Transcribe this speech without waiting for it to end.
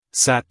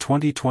SAT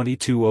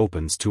 2022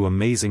 opens to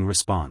amazing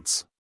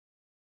response.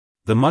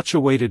 The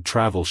much-awaited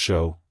travel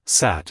show,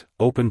 SAT,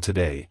 opened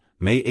today,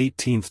 May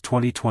 18,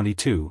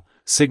 2022,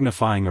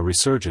 signifying a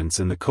resurgence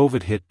in the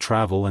COVID-hit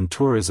travel and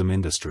tourism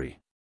industry.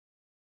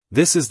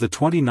 This is the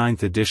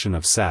 29th edition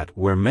of SAT,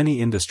 where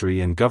many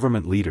industry and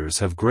government leaders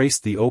have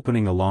graced the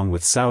opening, along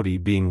with Saudi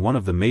being one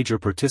of the major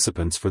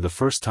participants for the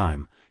first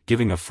time,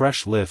 giving a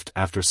fresh lift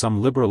after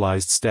some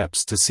liberalized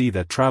steps to see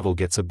that travel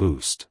gets a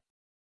boost.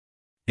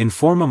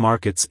 Informa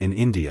Markets in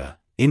India,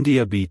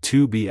 India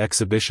B2B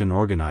exhibition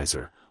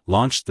organizer,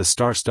 launched the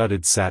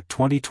star-studded SAT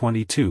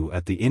 2022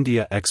 at the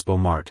India Expo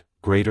Mart,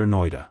 Greater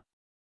Noida.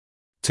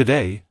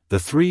 Today, the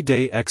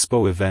three-day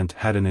expo event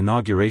had an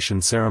inauguration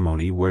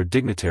ceremony where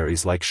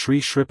dignitaries like Shri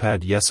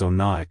Shripad Yeso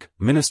Naik,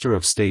 Minister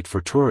of State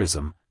for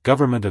Tourism,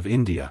 Government of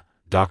India,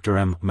 Dr.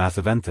 M.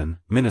 Mathavanthan,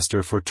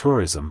 Minister for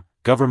Tourism,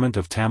 Government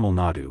of Tamil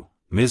Nadu,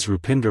 Ms.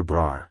 Rupinder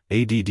Brar,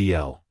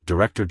 ADDL,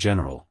 Director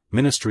General,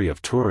 Ministry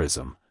of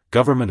Tourism,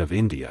 Government of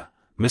India,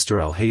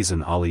 Mr.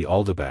 Alhazen Ali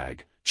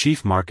Aldabag,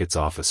 Chief Markets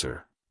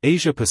Officer,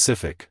 Asia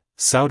Pacific,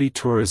 Saudi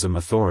Tourism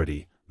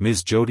Authority,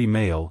 Ms. Jyoti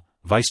Mayal,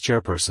 Vice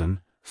Chairperson,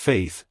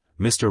 Faith,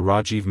 Mr.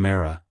 Rajiv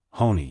Mehra,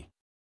 Honi.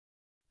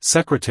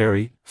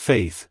 Secretary,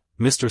 Faith,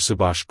 Mr.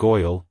 Subhash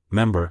Goyal,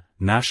 Member,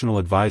 National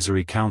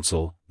Advisory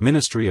Council,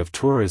 Ministry of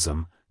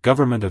Tourism,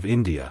 Government of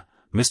India,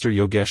 Mr.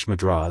 Yogesh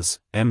Madras,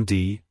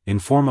 MD,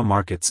 Informa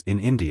Markets in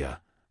India,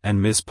 and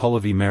Ms.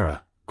 Pallavi Mehra,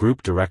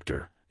 Group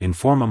Director,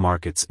 Informa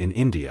Markets in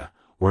India,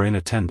 were in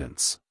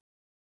attendance.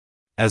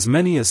 As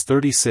many as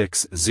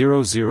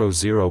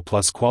 36,000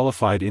 plus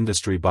qualified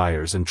industry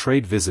buyers and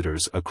trade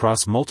visitors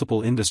across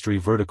multiple industry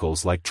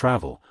verticals like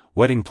travel,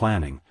 wedding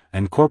planning,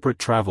 and corporate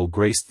travel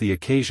graced the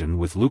occasion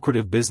with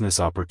lucrative business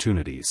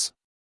opportunities.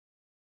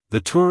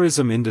 The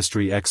tourism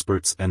industry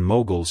experts and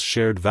moguls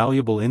shared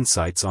valuable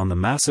insights on the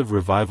massive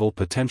revival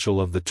potential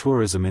of the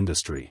tourism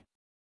industry.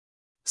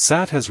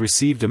 SAT has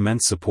received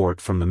immense support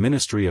from the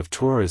Ministry of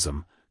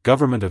Tourism,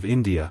 Government of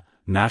India,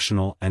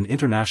 national and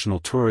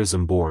international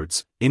tourism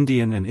boards,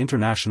 Indian and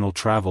international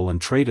travel and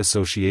trade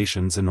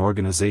associations and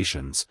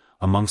organizations,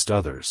 amongst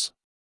others.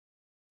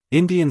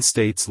 Indian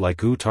states like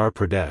Uttar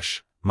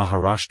Pradesh,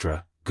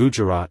 Maharashtra,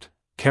 Gujarat,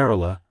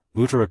 Kerala,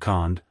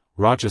 Uttarakhand,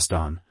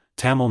 Rajasthan,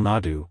 Tamil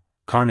Nadu,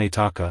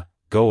 Karnataka,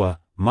 Goa,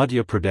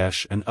 Madhya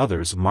Pradesh and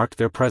others marked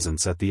their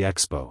presence at the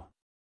expo.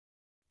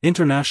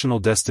 International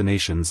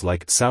destinations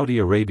like Saudi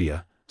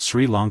Arabia,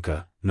 Sri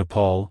Lanka,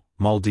 Nepal,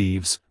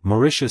 Maldives,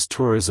 Mauritius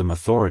Tourism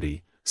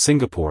Authority,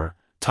 Singapore,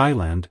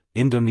 Thailand,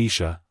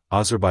 Indonesia,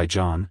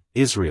 Azerbaijan,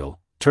 Israel,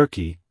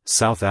 Turkey,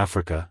 South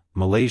Africa,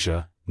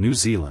 Malaysia, New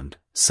Zealand,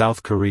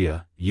 South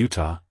Korea,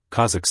 Utah,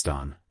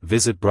 Kazakhstan,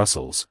 Visit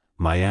Brussels,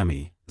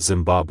 Miami,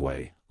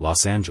 Zimbabwe,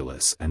 Los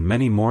Angeles and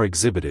many more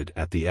exhibited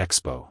at the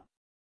expo.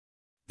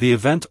 The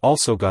event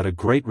also got a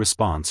great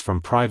response from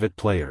private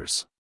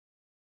players.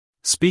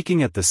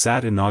 Speaking at the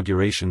SAT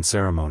inauguration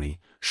ceremony,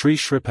 Shri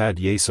Shripad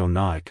Yeso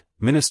Naik,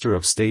 Minister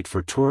of State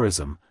for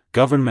Tourism,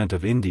 Government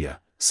of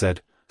India,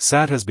 said,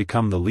 SAT has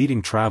become the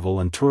leading travel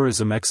and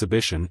tourism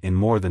exhibition in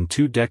more than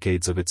 2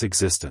 decades of its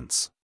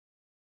existence.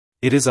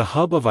 It is a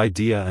hub of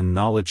idea and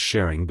knowledge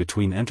sharing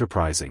between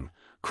enterprising,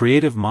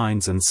 creative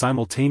minds and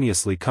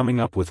simultaneously coming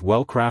up with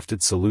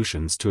well-crafted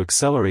solutions to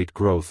accelerate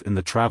growth in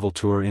the travel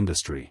tour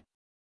industry.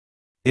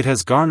 It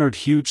has garnered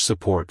huge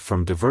support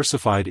from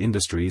diversified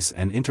industries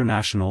and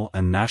international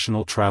and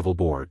national travel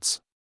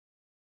boards.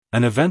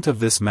 An event of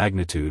this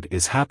magnitude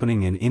is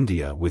happening in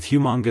India with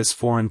humongous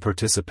foreign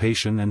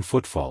participation and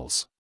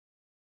footfalls.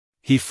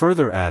 He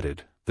further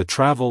added, the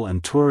travel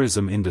and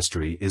tourism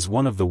industry is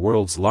one of the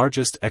world's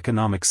largest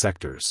economic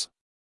sectors.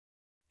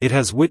 It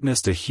has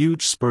witnessed a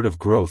huge spurt of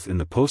growth in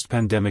the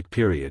post-pandemic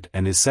period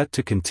and is set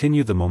to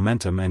continue the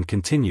momentum and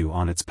continue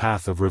on its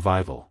path of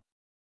revival.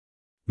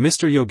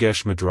 Mr.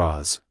 Yogesh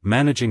Madras,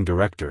 Managing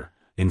Director,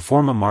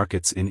 Informa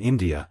Markets in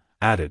India,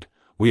 added,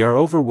 we are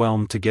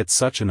overwhelmed to get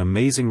such an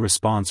amazing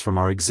response from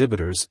our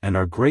exhibitors and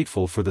are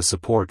grateful for the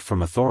support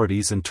from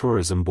authorities and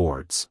tourism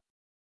boards.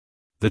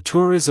 The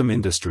tourism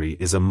industry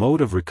is a mode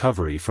of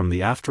recovery from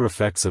the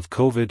after-effects of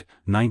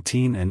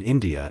COVID-19 and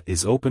India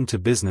is open to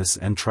business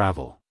and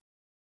travel.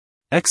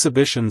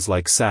 Exhibitions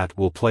like SAT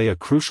will play a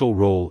crucial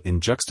role in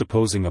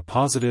juxtaposing a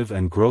positive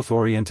and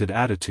growth-oriented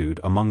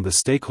attitude among the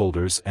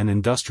stakeholders and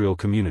industrial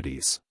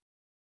communities.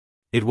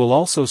 It will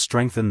also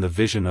strengthen the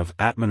vision of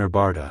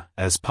Atmanirbharta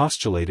as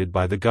postulated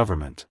by the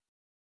government.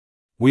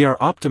 We are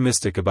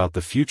optimistic about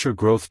the future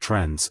growth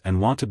trends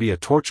and want to be a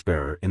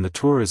torchbearer in the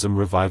tourism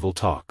revival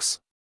talks.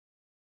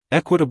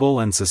 Equitable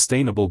and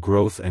sustainable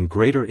growth and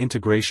greater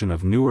integration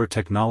of newer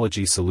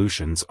technology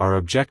solutions are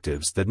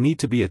objectives that need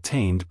to be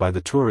attained by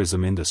the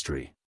tourism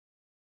industry.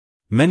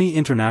 Many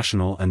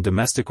international and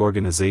domestic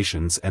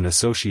organizations and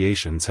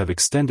associations have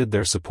extended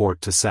their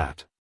support to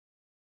SAT.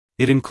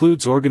 It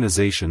includes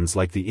organizations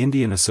like the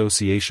Indian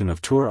Association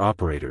of Tour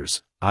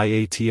Operators,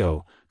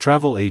 IATO,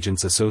 Travel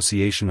Agents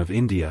Association of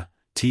India,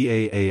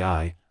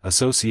 TAAI,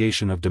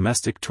 Association of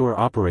Domestic Tour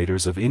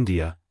Operators of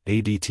India,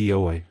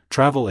 ADTOA,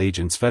 Travel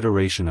Agents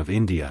Federation of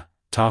India,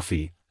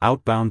 TAFI,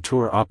 Outbound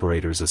Tour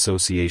Operators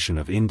Association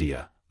of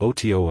India,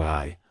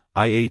 OTOI,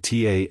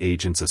 IATA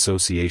Agents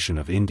Association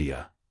of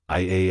India,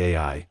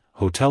 IAAI,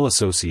 Hotel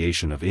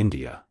Association of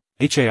India,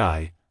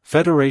 HAI,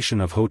 Federation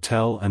of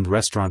Hotel and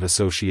Restaurant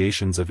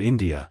Associations of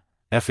India,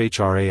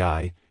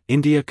 FHRAI,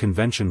 India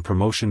Convention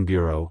Promotion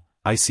Bureau,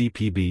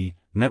 ICPB,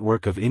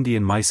 Network of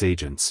Indian MICE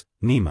Agents,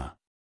 NEMA.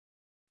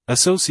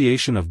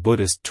 Association of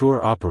Buddhist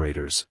Tour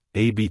Operators,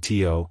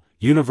 ABTO,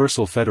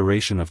 Universal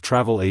Federation of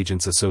Travel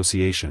Agents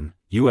Association,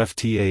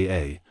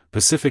 UFTAA,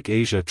 Pacific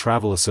Asia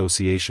Travel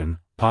Association,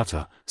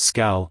 PATA,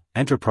 SCAL,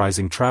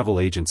 Enterprising Travel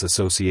Agents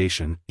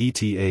Association,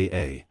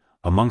 ETAA,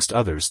 amongst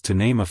others to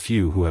name a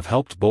few who have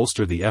helped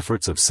bolster the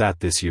efforts of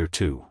SAT this year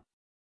too.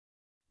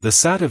 The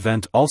SAT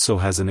event also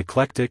has an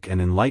eclectic and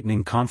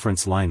enlightening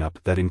conference lineup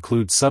that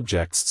includes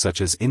subjects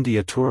such as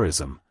India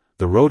tourism,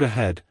 the road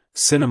ahead,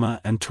 cinema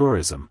and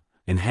tourism,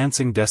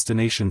 enhancing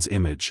destinations'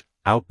 image,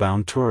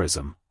 outbound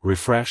tourism,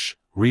 refresh,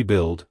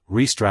 rebuild,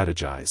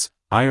 re-strategize,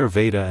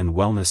 Ayurveda and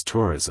wellness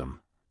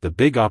tourism, the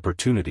big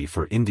opportunity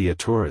for India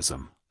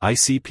tourism,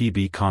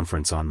 ICPB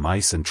conference on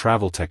MICE and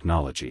travel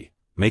technology,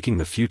 making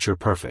the future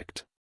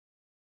perfect.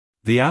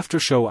 The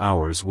after-show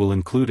hours will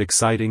include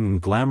exciting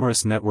and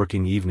glamorous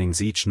networking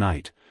evenings each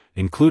night,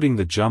 including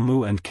the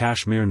Jammu and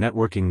Kashmir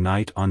Networking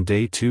Night on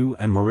Day 2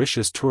 and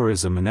Mauritius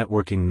Tourism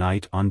Networking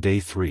Night on Day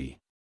 3.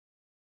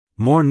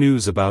 More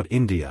news about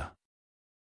India.